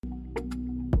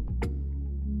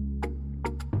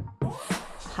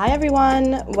Hi,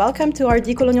 everyone. Welcome to our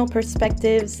Decolonial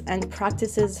Perspectives and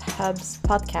Practices Hubs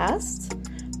podcast,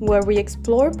 where we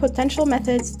explore potential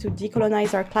methods to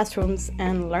decolonize our classrooms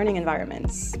and learning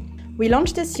environments. We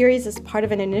launched this series as part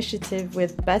of an initiative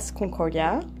with Best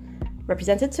Concordia,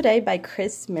 represented today by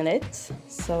Chris Millett.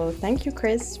 So thank you,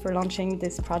 Chris, for launching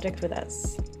this project with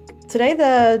us. Today,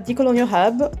 the Decolonial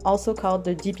Hub, also called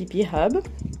the DPP Hub,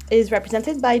 is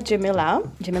represented by Jamila.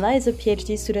 Jamila is a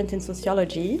PhD student in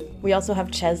sociology. We also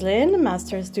have Cheslin,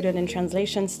 master's student in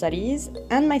translation studies,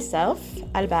 and myself,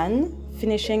 Alban,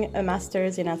 finishing a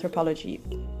master's in anthropology.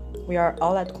 We are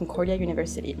all at Concordia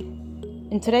University.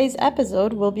 In today's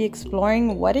episode, we'll be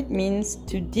exploring what it means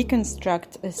to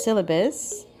deconstruct a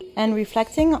syllabus and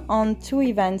reflecting on two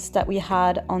events that we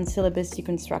had on syllabus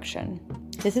deconstruction.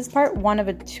 This is part one of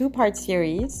a two-part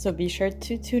series, so be sure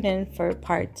to tune in for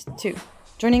part two.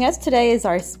 Joining us today is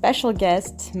our special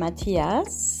guest,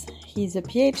 Matthias. He's a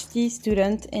PhD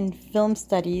student in film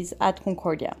studies at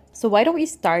Concordia. So why don't we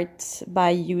start by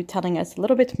you telling us a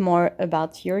little bit more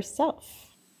about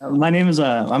yourself? My name is,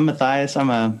 I'm Matthias. I'm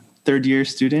a third-year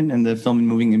student in the Film and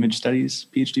Moving Image Studies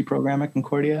PhD program at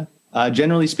Concordia.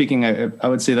 Generally speaking, I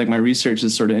would say like my research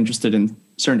is sort of interested in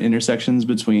certain intersections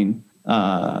between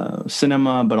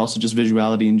cinema, but also just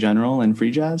visuality in general and free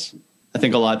jazz. I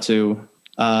think a lot to,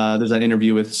 there's that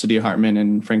interview with Saidiya Hartman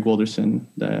and Frank Wilderson,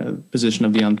 the position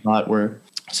of the unthought, where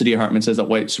Saidiya Hartman says that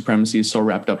white supremacy is so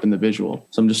wrapped up in the visual.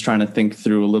 So I'm just trying to think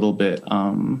through a little bit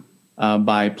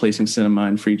by placing cinema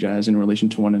and free jazz in relation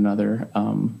to one another,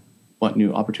 what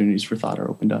new opportunities for thought are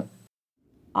opened up.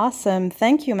 Awesome.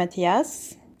 Thank you,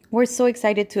 Matthias. We're so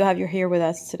excited to have you here with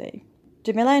us today.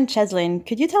 Jamila and Cheslin,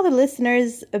 could you tell the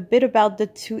listeners a bit about the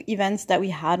two events that we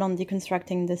had on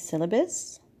deconstructing the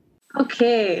syllabus?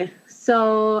 Okay,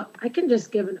 so I can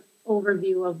just give an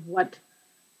overview of what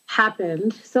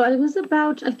happened. So it was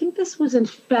about, I think this was in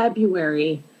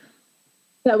February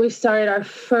that we started our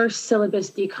first syllabus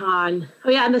decon. Oh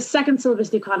yeah, and the second syllabus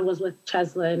decon was with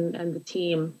Cheslin and the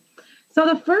team. So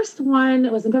the first one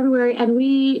was in February, and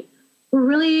we were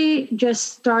really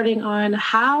just starting on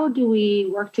how do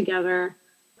we work together?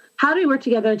 How do we work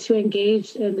together to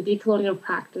engage in the decolonial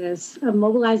practice of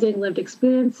mobilizing lived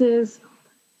experiences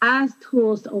as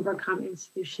tools to overcome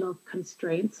institutional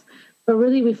constraints? But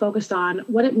really, we focused on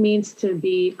what it means to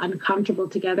be uncomfortable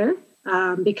together,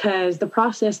 because the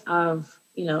process of,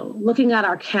 looking at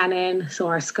our canon, so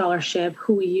our scholarship,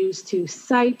 who we use to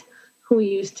cite, who we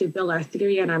use to build our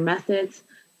theory and our methods,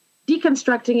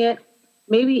 deconstructing it,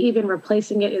 maybe even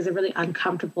replacing it is a really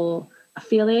uncomfortable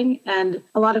feeling. And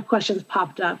a lot of questions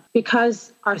popped up.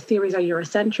 Because our theories are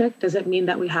Eurocentric, does it mean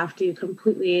that we have to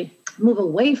completely move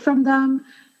away from them?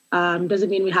 Does it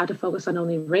mean we have to focus on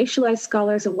only racialized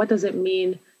scholars? And what does it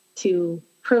mean to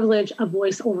privilege a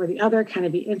voice over the other? Can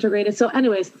it be integrated? So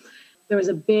anyways, there was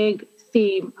a big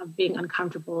theme of being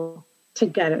uncomfortable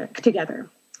together.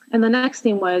 And the next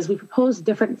theme was we proposed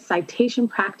different citation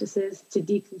practices to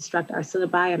deconstruct our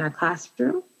syllabi in our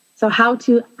classroom. So how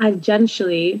to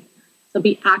agentially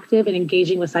be active in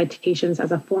engaging with citations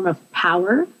as a form of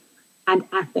power and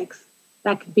ethics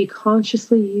that could be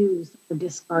consciously used or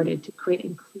discarded to create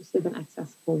inclusive and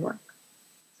accessible work.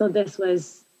 So this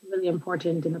was really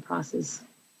important in the process.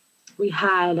 We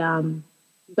had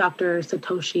Dr.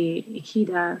 Satoshi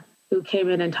Ikeda, who came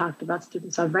in and talked about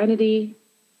student sovereignty,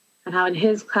 and how in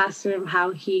his classroom,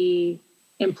 how he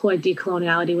employed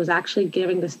decoloniality was actually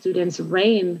giving the students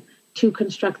reign to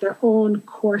construct their own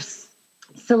course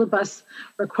syllabus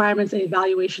requirements and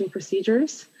evaluation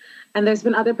procedures. And there's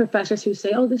been other professors who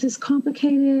say, oh, this is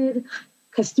complicated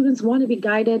because students want to be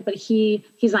guided, but he's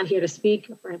not here to speak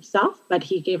for himself, but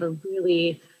he gave a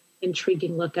really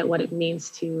intriguing look at what it means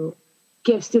to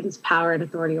give students power and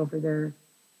authority over their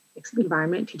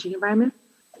environment, teaching environment.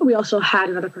 We also had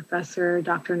another professor,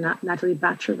 Dr. Natalie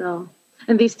Batcherville,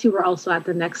 and these two were also at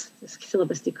the next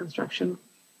syllabus deconstruction,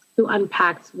 who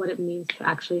unpacked what it means to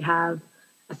actually have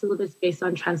a syllabus based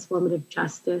on transformative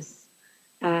justice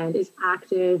and is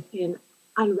active in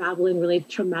unraveling really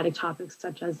traumatic topics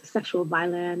such as sexual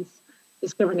violence,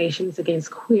 discriminations against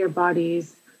queer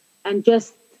bodies, and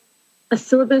just a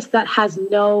syllabus that has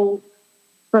no,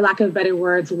 for lack of better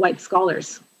words, white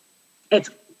scholars. It's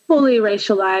fully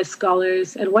racialized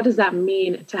scholars. And what does that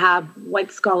mean to have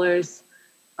white scholars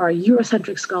or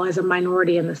Eurocentric scholars, a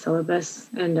minority in the syllabus?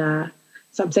 And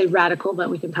some say radical, but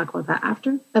we can talk about that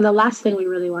after. And the last thing we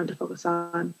really wanted to focus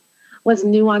on was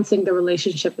nuancing the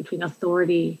relationship between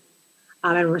authority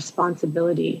and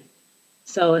responsibility.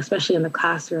 So especially in the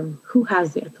classroom, who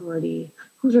has the authority?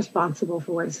 Who's responsible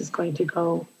for where this is going to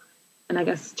go? And I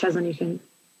guess, Cheslin, you can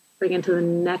bring into the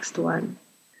next one.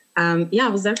 I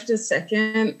was there for the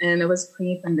second, and it was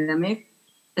pre-pandemic.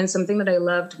 And something that I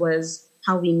loved was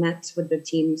how we met with the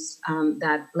teams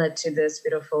that led to this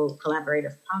beautiful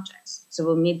collaborative projects. So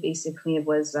we'll meet basically, it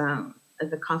was at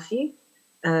the coffee.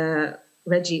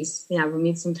 Reggie's, we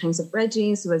meet sometimes at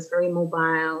Reggie's. It was very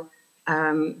mobile,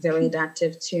 very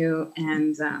adaptive too.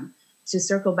 And to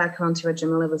circle back around to what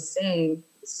Jamila was saying,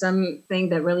 something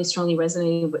that really strongly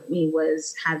resonated with me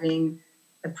was having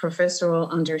a professorial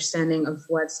understanding of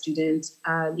what student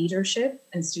leadership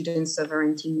and student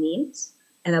sovereignty means.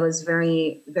 And that was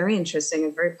very, very interesting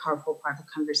and very powerful part of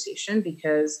the conversation,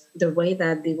 because the way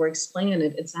that they were explaining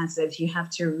it, it's as if you have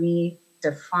to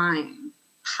redefine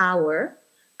power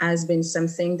as being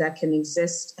something that can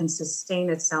exist and sustain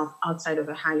itself outside of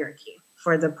a hierarchy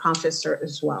for the professor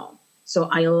as well. So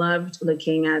I loved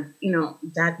looking at,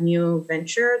 that new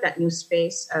venture, that new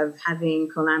space of having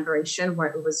collaboration where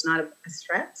it was not a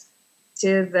threat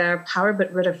to the power,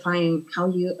 but redefining how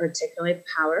you articulate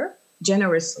power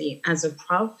generously as a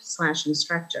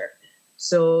prof/instructor.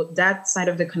 So that side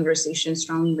of the conversation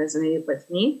strongly resonated with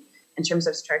me. In terms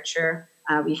of structure,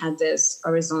 we had this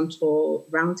horizontal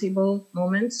roundtable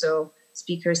moment. So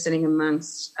speakers sitting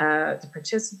amongst the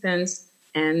participants,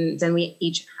 and then we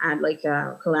each had like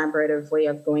a collaborative way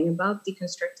of going about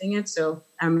deconstructing it. So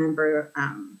I remember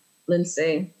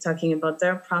Lindsay talking about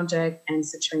their project and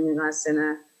situating us in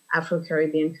an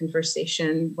Afro-Caribbean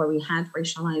conversation where we had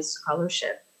racialized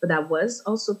scholarship. But that was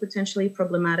also potentially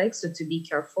problematic, so to be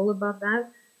careful about that.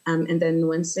 And then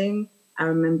nuancing, I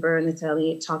remember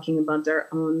Natalie talking about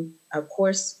their own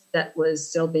course that was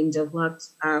still being developed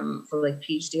for like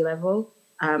PhD level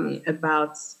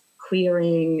about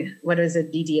queering,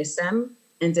 BDSM,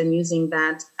 and then using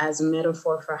that as a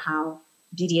metaphor for how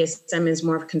BDSM is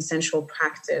more of consensual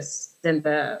practice than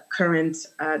the current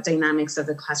dynamics of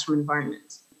the classroom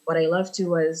environment. What I loved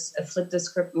too was a flip the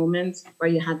script moment where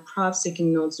you had profs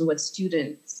taking notes on what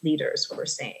student leaders were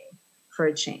saying for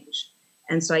a change.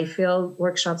 And so I feel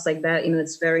workshops like that,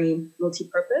 it's very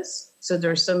multi-purpose. So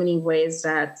there are so many ways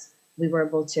that we were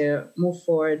able to move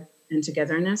forward in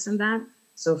togetherness in that.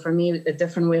 So for me, a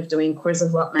different way of doing course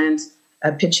development,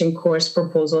 pitching course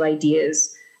proposal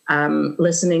ideas,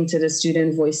 listening to the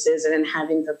student voices, and then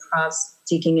having the profs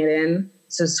taking it in.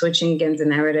 So switching again the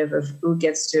narrative of who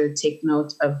gets to take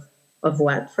note of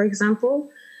what, for example.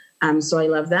 So I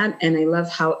love that. And I love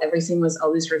how everything was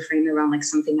always reframed around like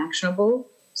something actionable.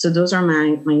 So those are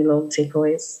my little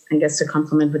takeaways, I guess, to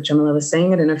complement what Jamila was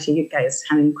saying. I don't know if you guys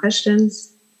have any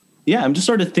questions. Yeah, I'm just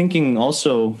sort of thinking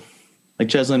also, like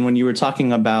Cheslin, when you were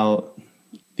talking about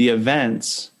the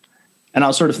events, and I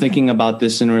was sort of thinking about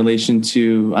this in relation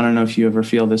to, I don't know if you ever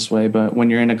feel this way, but when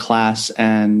you're in a class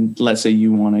and let's say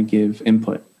you want to give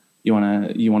input, you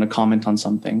want to comment on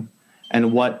something,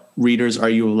 and what readers are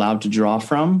you allowed to draw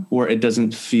from where it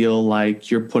doesn't feel like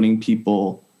you're putting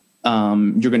people,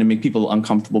 you're going to make people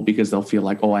uncomfortable because they'll feel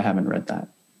like, oh, I haven't read that.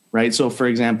 Right. So, for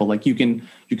example, like you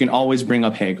can always bring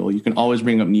up Hegel, you can always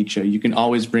bring up Nietzsche, you can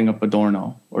always bring up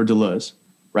Adorno or Deleuze.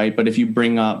 Right. But if you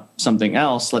bring up something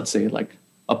else, let's say like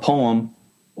a poem,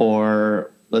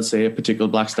 or let's say a particular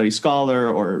Black studies scholar,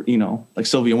 or, like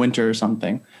Sylvia Wynter or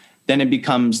something, then it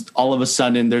becomes all of a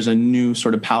sudden there's a new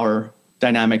sort of power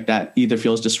dynamic that either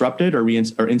feels disrupted or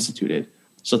instituted.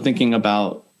 So thinking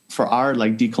about for our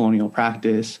like decolonial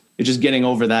practice, it's just getting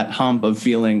over that hump of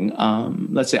feeling,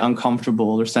 let's say,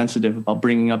 uncomfortable or sensitive about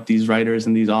bringing up these writers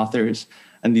and these authors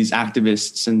and these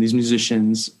activists and these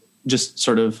musicians, just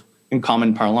sort of in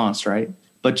common parlance, right?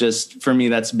 But just for me,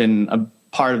 that's been a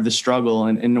part of the struggle.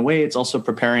 And in a way, it's also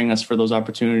preparing us for those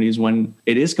opportunities when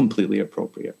it is completely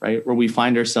appropriate, right? Where we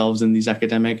find ourselves in these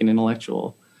academic and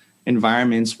intellectual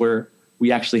environments where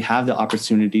we actually have the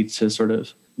opportunity to sort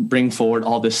of bring forward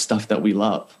all this stuff that we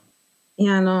love.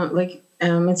 Yeah, no, like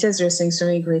it says you're saying so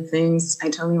many great things. I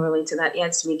totally relate to that. Yeah,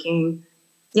 it's making,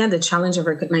 the challenge of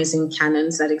recognizing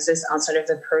canons that exist outside of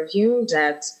the purview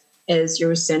that is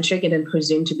Eurocentric and then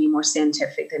presumed to be more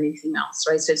scientific than anything else,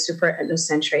 right? So it's super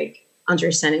ethnocentric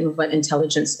understanding of what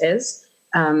intelligence is.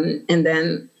 And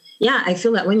then, I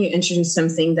feel that when you introduce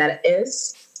something that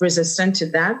is resistant to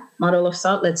that model of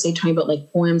thought, let's say talking about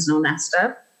like poems and all that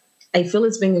stuff, I feel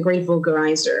it's being a great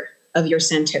vulgarizer of your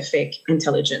scientific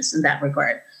intelligence in that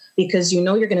regard, because you're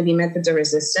going to be met with the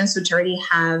resistance, so to already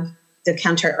have the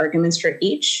counter arguments for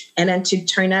each, and then to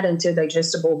turn that into a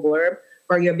digestible blurb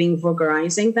where you're being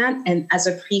vulgarizing that and as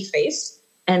a preface,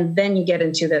 and then you get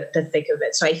into the thick of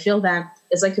it. So I feel that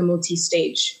it's like a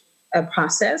multi-stage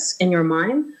process in your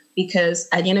mind, because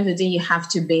at the end of the day, you have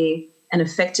to be an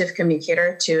effective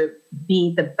communicator to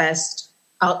be the best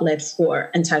outlet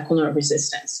for anti-colonial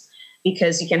resistance.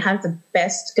 because you can have the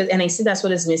best, and I see that's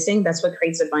what is missing. That's what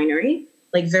creates a binary,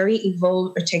 like very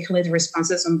evolved, articulate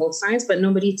responses on both sides, but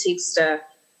nobody takes the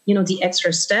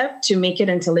extra step to make it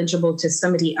intelligible to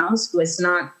somebody else who is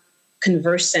not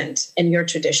conversant in your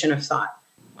tradition of thought.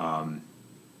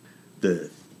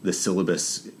 The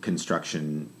syllabus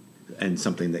construction, and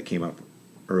something that came up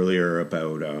earlier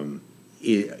about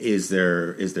is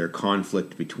there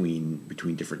conflict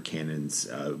between different canons,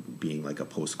 being like a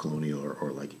post-colonial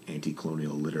or like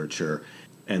anti-colonial literature,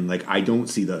 and like I don't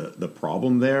see the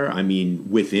problem there. I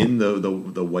mean, within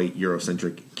the white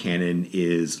Eurocentric canon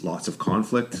is lots of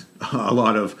conflict. A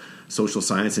lot of social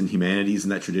science and humanities in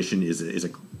that tradition is a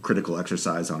critical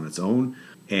exercise on its own.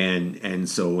 And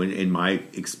so in my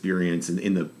experience, and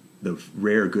in the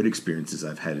rare good experiences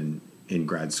I've had in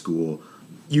grad school,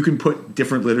 you can put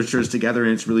different literatures together,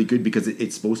 and it's really good because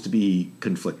it's supposed to be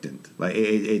conflictant. Like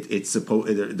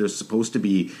there's supposed to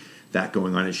be that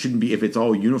going on. It shouldn't be. If it's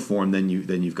all uniform, then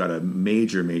you've got a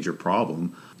major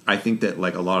problem. I think that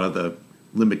like a lot of the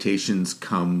limitations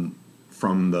come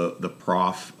from the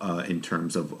prof in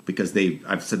terms of, because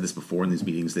I've said this before in these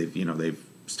meetings, they've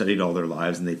studied all their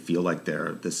lives and they feel like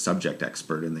they're the subject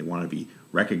expert and they want to be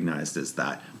recognized as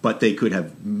that, but they could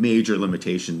have major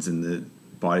limitations in the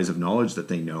bodies of knowledge that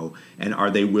they know, and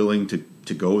are they willing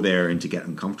to go there and to get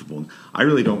uncomfortable? And I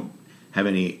really don't have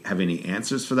any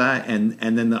answers for that. And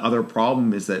then the other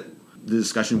problem is that the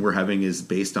discussion we're having is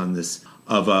based on this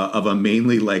of a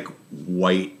mainly like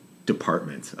white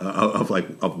department of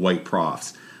white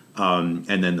profs, and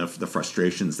then the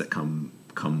frustrations that come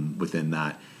within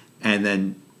that. And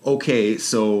then, okay,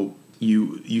 so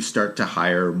you start to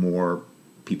hire more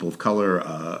people of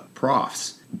color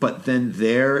profs, but then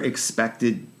they're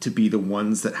expected to be the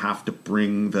ones that have to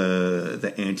bring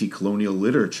the anti-colonial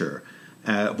literature.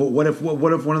 But what if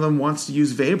one of them wants to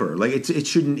use Weber? Like it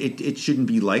shouldn't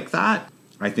be like that.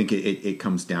 I think it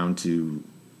comes down to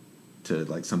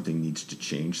like something needs to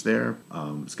change there.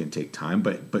 It's going to take time,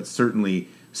 but certainly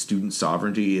student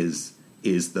sovereignty is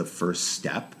the first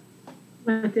step.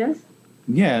 Matthias?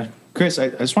 Yeah, Chris, I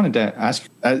just wanted to ask,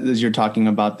 as you're talking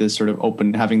about this sort of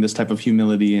having this type of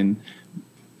humility,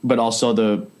 but also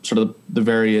the sort of the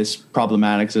various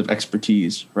problematics of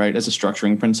expertise, right, as a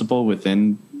structuring principle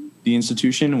within the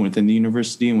institution, within the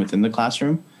university, and within the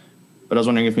classroom. But I was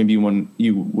wondering if maybe you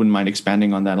wouldn't mind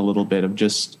expanding on that a little bit, of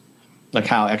just like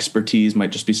how expertise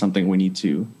might just be something we need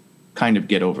to kind of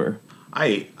get over.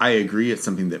 I agree, it's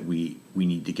something that we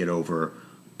need to get over,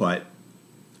 but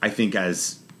I think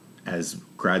as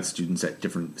grad students at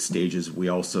different stages, we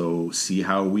also see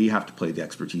how we have to play the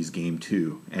expertise game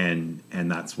too, and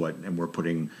we're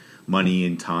putting money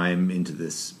and time into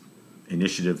this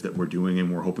initiative that we're doing,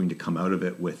 and we're hoping to come out of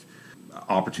it with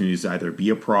opportunities to either be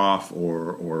a prof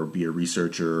or be a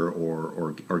researcher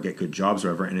or get good jobs or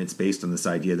whatever. And it's based on this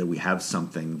idea that we have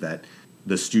something that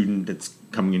the student that's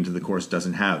coming into the course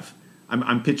doesn't have.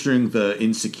 I'm picturing the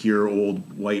insecure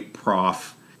old white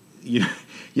prof,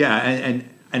 and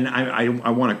I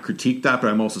want to critique that, but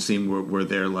I'm also seeing where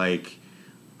they're like,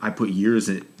 I put years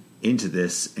into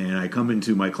this, and I come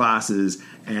into my classes,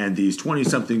 and these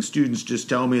 20-something students just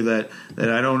tell me that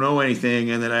I don't know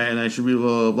anything, and that I should be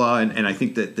blah blah blah, and I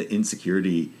think that the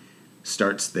insecurity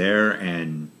starts there,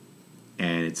 and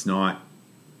it's not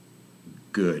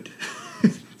good.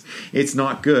 It's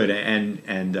not good, and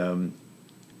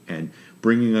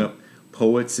bringing up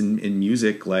poets and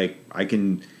music, like I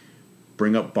can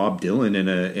bring up Bob Dylan in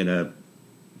a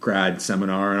grad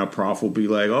seminar, and a prof will be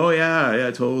like, "Oh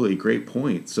yeah, totally, great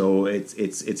point." So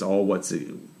it's all what's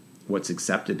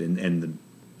accepted, it's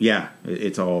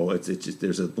just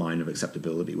there's a line of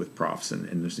acceptability with profs,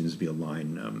 and there seems to be a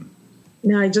line.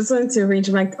 No, I just wanted to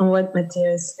redirect on what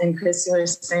Matthias and Chris were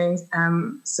saying.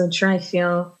 So true, I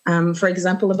feel, for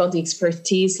example, about the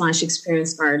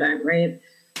expertise/experience paradigm, right?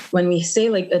 When we say,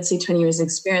 like, let's say 20 years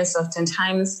experience,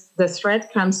 oftentimes the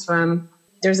threat comes from,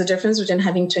 there's a difference between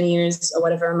having 20 years or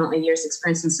whatever amount of years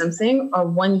experience in something, or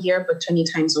 1 year but 20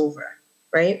 times over,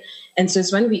 right? And so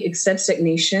it's when we accept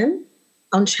stagnation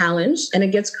unchallenged, and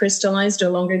it gets crystallized the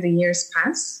longer the years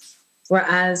pass,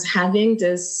 whereas having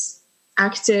this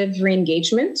active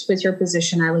re-engagement with your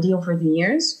positionality over the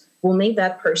years will make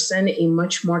that person a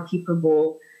much more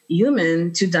capable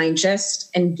human to digest,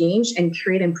 engage, and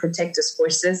create and protect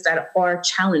discourses that are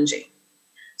challenging.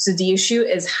 So the issue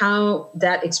is how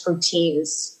that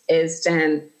expertise is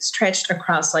then stretched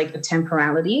across like a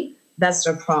temporality. That's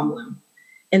the problem.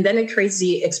 And then it creates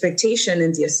the expectation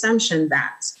and the assumption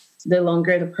that the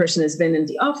longer the person has been in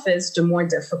the office, the more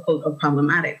difficult or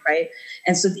problematic, right?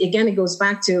 And so again, it goes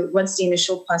back to what's the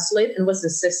initial postulate and what's the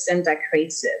system that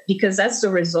creates it? Because that's the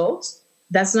result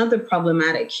That's not the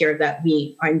problematic here that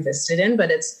we are invested in, but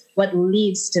it's what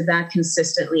leads to that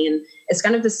consistently. And it's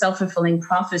kind of the self-fulfilling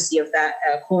prophecy of that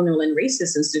colonial and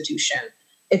racist institution.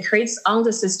 It creates all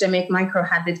the systemic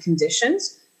micro-habit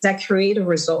conditions that create a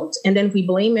result. And then we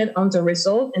blame it on the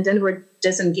result. And then we're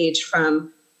disengaged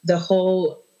from the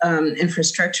whole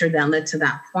infrastructure that led to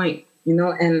that point, you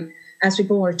know? And as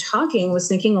people were talking, I was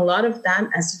thinking a lot of that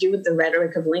has to do with the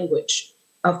rhetoric of language,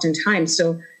 oftentimes.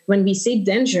 So when we say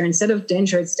danger, instead of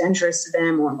danger, it's dangerous to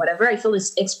them or whatever, I feel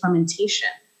it's experimentation.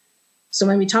 So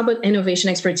when we talk about innovation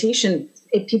experimentation,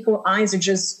 people's eyes are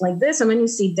just like this. And when you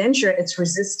see danger, it's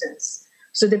resistance.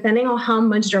 So depending on how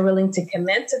much they're willing to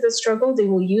commit to the struggle, they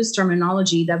will use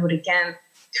terminology that would, again,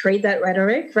 create that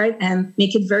rhetoric, right? And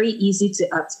make it very easy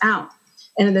to opt out.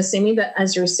 And in the same way that,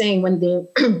 as you're saying, when they,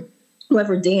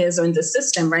 whoever they is in the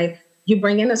system, right, you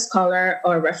bring in a scholar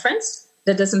or a reference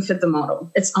that doesn't fit the model.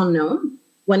 It's unknown.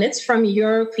 When it's from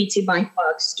your PT Black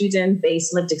Box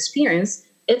student-based lived experience,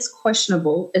 it's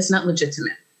questionable. It's not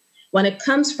legitimate. When it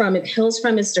comes from, it hails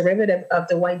from its derivative of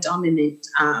the white dominant,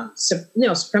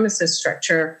 supremacist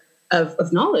structure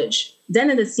of knowledge, then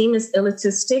it is seen as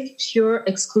elitistic, pure,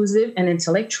 exclusive, and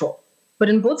intellectual. But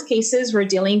in both cases, we're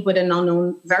dealing with an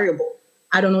unknown variable.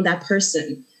 I don't know that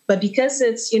person. But because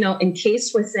it's,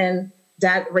 encased within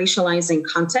that racializing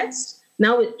context,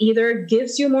 now it either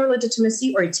gives you more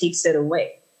legitimacy or it takes it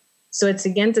away. So it's,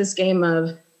 again, this game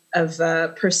of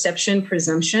perception,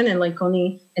 presumption, and like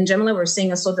Connie and Jamila were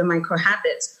saying, also the micro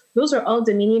habits. Those are all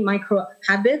the mini micro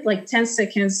habit, like 10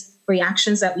 seconds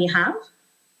reactions that we have.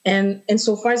 And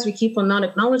so far as we keep on not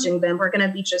acknowledging them, we're going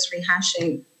to be just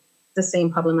rehashing the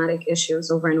same problematic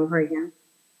issues over and over again.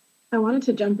 I wanted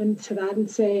to jump into that and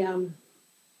say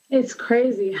it's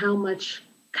crazy how much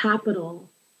capital,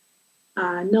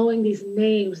 knowing these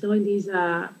names, knowing these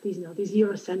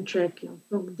Eurocentric,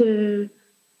 Bourdieu,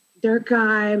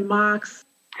 Durkheim, Marx,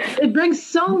 it brings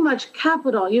so much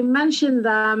capital. You mentioned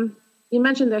them, you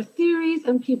mentioned their theories,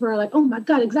 and people are like, oh my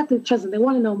God, exactly, Chesson, they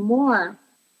want to know more.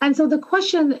 And so the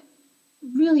question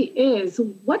really is,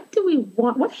 what do we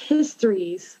want? What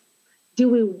histories do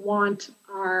we want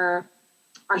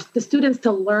the students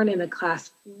to learn in the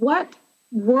class? What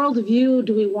worldview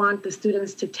do we want the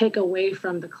students to take away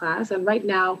from the class? And right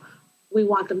now, we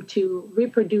want them to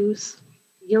reproduce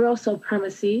Euro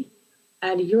supremacy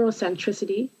and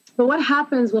Eurocentricity. But what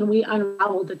happens when we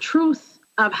unravel the truth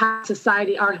of how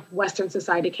society, our Western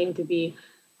society, came to be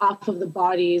off of the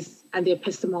bodies and the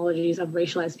epistemologies of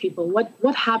racialized people?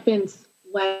 What happens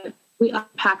when we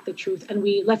unpack the truth and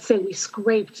let's say we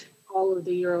scraped all of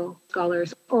the Euro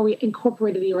scholars, or we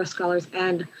incorporated the Euro scholars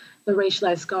and the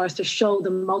racialized scholars to show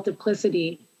the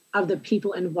multiplicity of the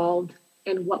people involved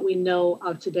in what we know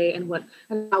of today and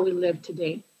how we live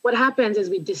today? What happens is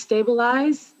we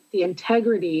destabilize the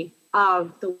integrity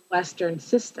of the Western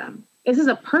system. This is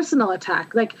a personal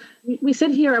attack. Like, we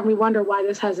sit here and we wonder why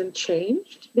this hasn't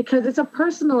changed, because it's a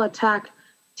personal attack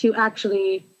to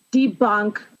actually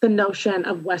debunk the notion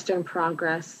of Western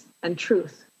progress and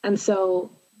truth. And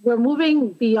so we're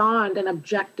moving beyond an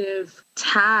objective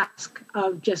task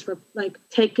of just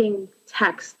taking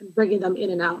text and bringing them in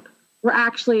and out. We're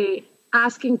actually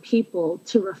asking people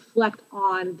to reflect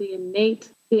on the innate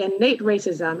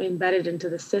racism embedded into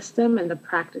the system and the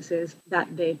practices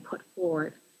that they put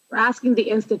forward. We're asking the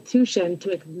institution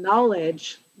to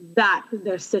acknowledge that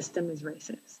their system is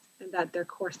racist and that their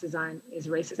course design is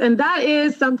racist. And that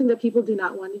is something that people do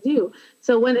not want to do.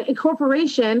 So when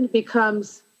incorporation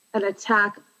becomes an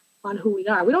attack on who we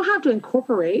are, we don't have to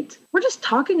incorporate. We're just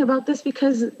talking about this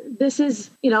because this is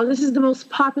the most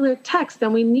popular text,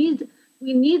 and we need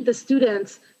the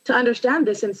students to understand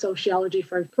this in sociology,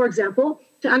 for example,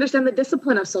 to understand the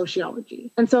discipline of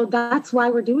sociology. And so that's why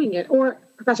we're doing it. Or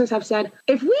professors have said,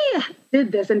 if we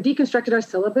did this and deconstructed our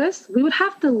syllabus, we would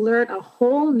have to learn a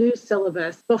whole new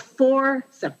syllabus before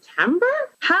September?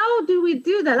 How do we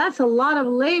do that? That's a lot of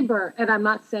labor. And I'm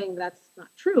not saying that's not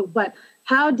true, but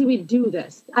how do we do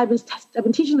this? I've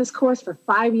been teaching this course for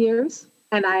 5 years,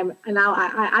 and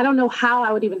I don't know how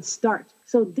I would even start.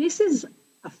 So this is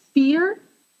a fear,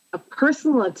 a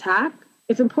personal attack.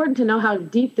 It's important to know how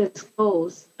deep this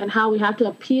goes and how we have to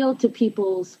appeal to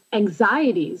people's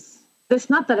anxieties. It's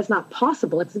not that it's not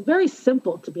possible. It's very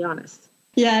simple, to be honest.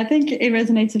 Yeah, I think it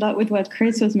resonates a lot with what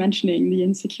Chris was mentioning, the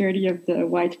insecurity of the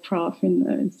white prof in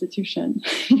the institution.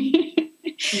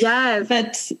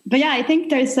 Yes. But yeah, I think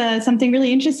there's something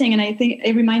really interesting. And I think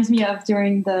it reminds me of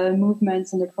during the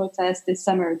movements and the protests this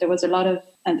summer, there was a lot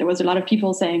of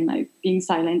people saying like being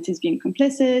silent is being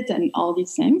complicit and all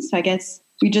these things. So I guess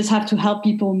we just have to help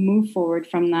people move forward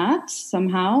from that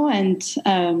somehow. And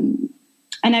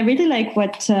And I really like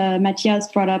what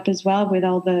Matthias brought up as well, with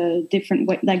all the different,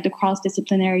 like the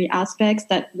cross-disciplinary aspects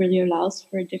that really allows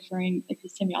for differing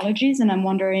epistemologies. And I'm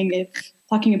wondering if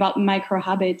talking about micro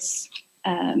habits,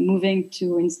 moving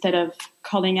to, instead of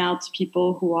calling out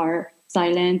people who are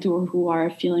silent or who are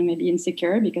feeling maybe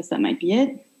insecure, because that might be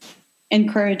it,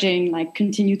 encouraging, like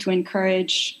continue to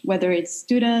encourage, whether it's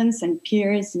students and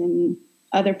peers and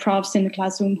other profs in the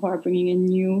classroom who are bringing in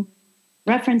new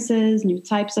references, new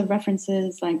types of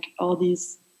references, like all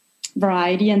these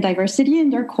variety and diversity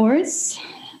in their course,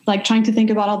 like trying to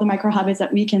think about all the micro habits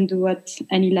that we can do at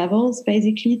any levels,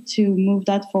 basically, to move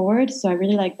that forward. So I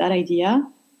really like that idea.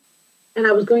 And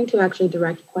I was going to actually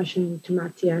direct a question to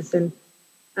Matthias, and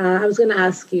I was going to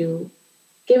ask you,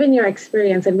 given your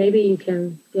experience, and maybe you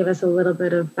can give us a little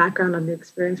bit of background on the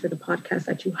experience for the podcast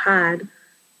that you had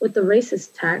with the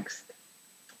racist text,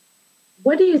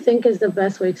 what do you think is the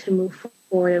best way to move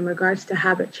forward in regards to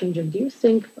habit changing? Do you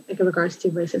think, like in regards to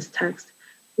racist text,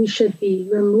 we should be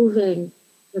removing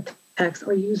the text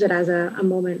or use it as a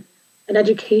moment, an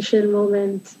education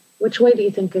moment? Which way do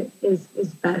you think it is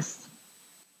best?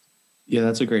 Yeah,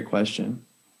 that's a great question.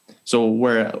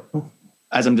 So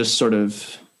as I'm just sort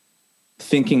of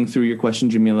thinking through your question,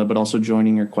 Jamila, but also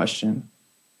joining your question,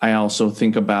 I also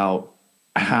think about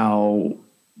how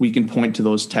we can point to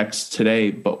those texts today,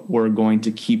 but we're going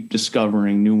to keep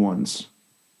discovering new ones,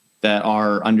 that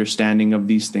our understanding of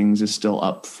these things is still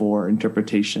up for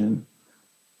interpretation.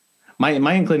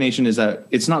 My inclination is that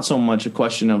it's not so much a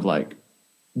question of like,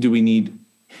 to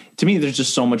me, there's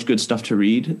just so much good stuff to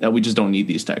read that we just don't need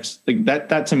these texts. Like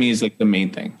that to me is like the main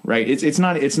thing, right? It's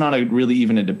not really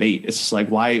even a debate. It's just like,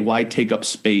 why take up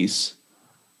space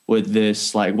with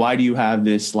this? Like, why do you have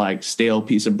this like stale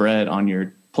piece of bread on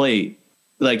your plate?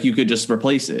 Like you could just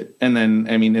replace it. And then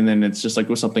it's just like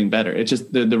with something better. It's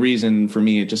just the reason for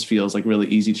me, it just feels like really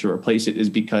easy to replace it is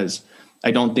because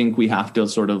I don't think we have to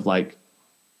sort of like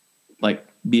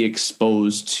be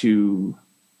exposed to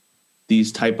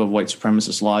these type of white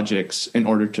supremacist logics in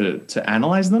order to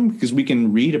analyze them, because we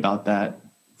can read about that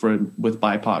with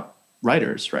BIPOC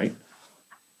writers, right?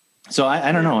 So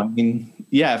I don't know. I mean,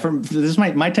 yeah, this is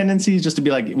my tendency is just to be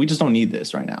like, we just don't need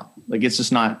this right now. Like, it's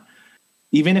just not,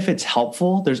 even if it's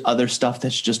helpful, there's other stuff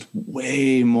that's just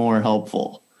way more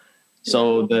helpful.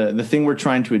 So the thing we're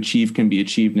trying to achieve can be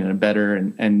achieved in a better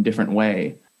and different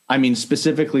way. I mean,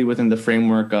 specifically within the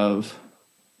framework of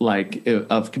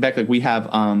Quebec, like we have,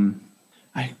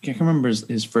 I can't remember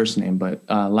his first name, but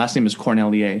last name is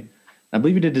Cornelier. I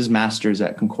believe he did his master's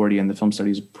at Concordia in the film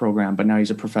studies program, but now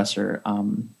he's a professor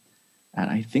at,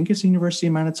 I think it's the University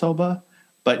of Manitoba.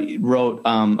 But he wrote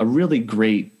a really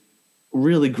great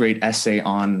essay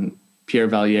on Pierre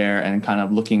Valliere and kind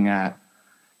of looking at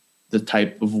the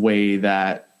type of way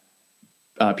that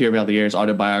Pierre Valliere's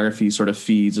autobiography sort of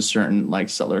feeds a certain like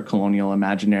settler colonial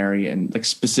imaginary and like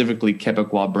specifically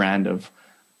Quebecois brand of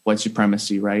white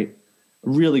supremacy, right?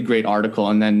 Really great article.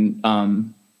 And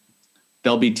then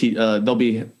they'll be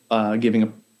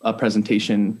giving a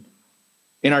presentation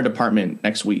in our department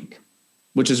next week,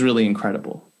 which is really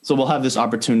incredible. So we'll have this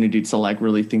opportunity to like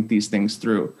really think these things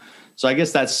through. So I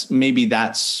guess that's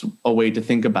a way to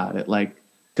think about it. Like,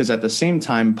 because at the same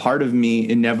time, part of me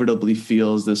inevitably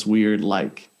feels this weird,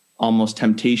 like almost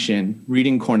temptation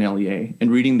reading Cornelier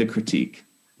and reading the critique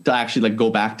to actually like go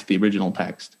back to the original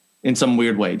text in some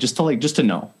weird way, just to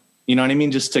know. You know what I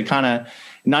mean? Just to kind of,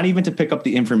 not even to pick up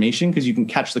the information because you can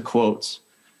catch the quotes,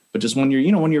 but just when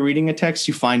you're reading a text,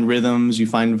 you find rhythms, you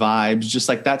find vibes, just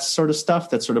like that sort of stuff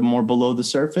that's sort of more below the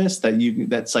surface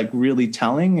that's like really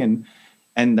telling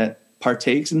and that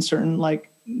partakes in certain like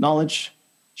knowledge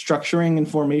structuring and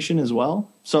formation as well.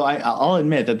 So I'll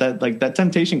admit that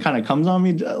temptation kind of comes on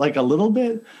me like a little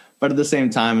bit, but at the same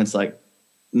time, it's like,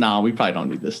 nah, we probably don't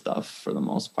need this stuff for the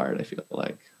most part, I feel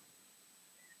like.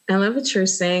 I love what you're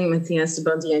saying, Matthias,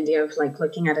 about the idea of like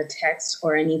looking at a text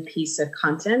or any piece of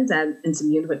content that is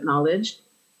imbued with knowledge,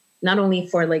 not only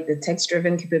for like the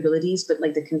text-driven capabilities, but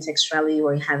like the contextuality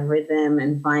where you have rhythm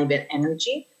and vibe and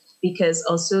energy, because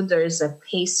also there's a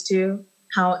pace to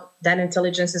how that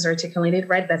intelligence is articulated,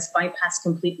 right? That's bypassed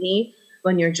completely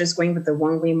when you're just going with the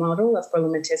one-way model of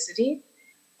problematicity.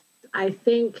 I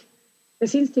think there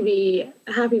seems to be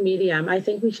a happy medium. I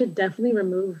think we should definitely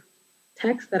remove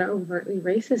texts that are overtly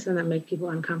racist and that make people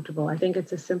uncomfortable. I think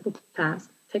it's a simple task.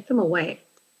 Take them away.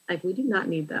 Like, we do not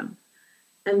need them.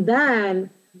 And then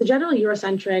the general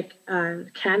Eurocentric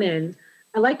canon,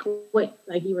 I like what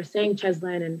like you were saying,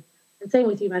 Cheslin, and saying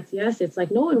with you, Matthias, it's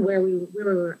like knowing where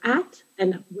we're at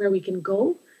and where we can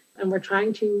go. And we're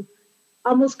trying to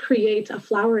almost create a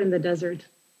flower in the desert,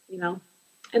 you know?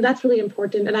 And that's really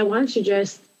important. And I wanted to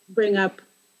just bring up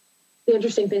the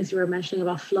interesting things you were mentioning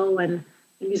about flow and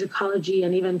musicology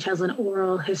and even Cheslin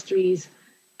oral histories.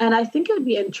 And I think it would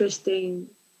be interesting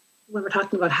when we're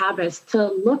talking about habits to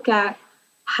look at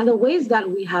how the ways that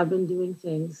we have been doing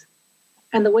things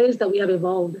and the ways that we have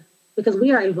evolved, because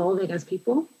we are evolving as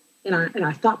people in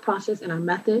our thought process, in our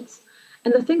methods,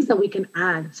 and the things that we can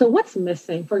add. So what's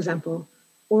missing? For example,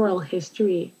 oral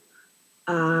history,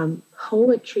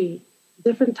 poetry,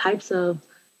 different types of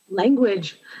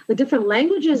language, the different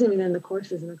languages even in the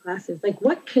courses and the classes. Like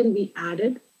what can be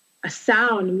added, a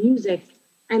sound, music,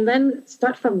 and then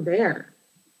start from there.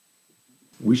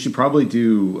 We should probably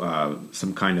do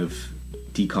some kind of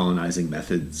decolonizing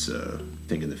methods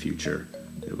thing in the future.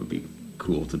 It would be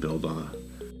cool to build on.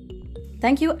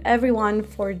 Thank you everyone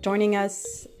for joining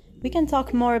us. We can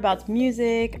talk more about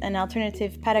music and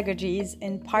alternative pedagogies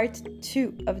in part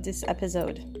 2 of this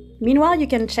episode. Meanwhile, you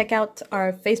can check out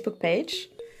our Facebook page.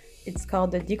 It's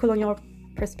called the Decolonial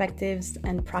Perspectives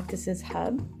and Practices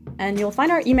Hub. And you'll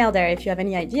find our email there if you have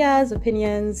any ideas,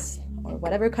 opinions, or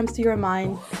whatever comes to your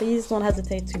mind. Please don't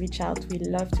hesitate to reach out. We'd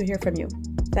love to hear from you.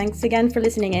 Thanks again for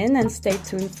listening in, and stay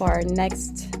tuned for our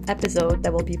next episode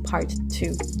that will be part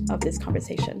 2 of this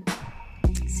conversation.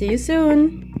 See you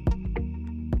soon!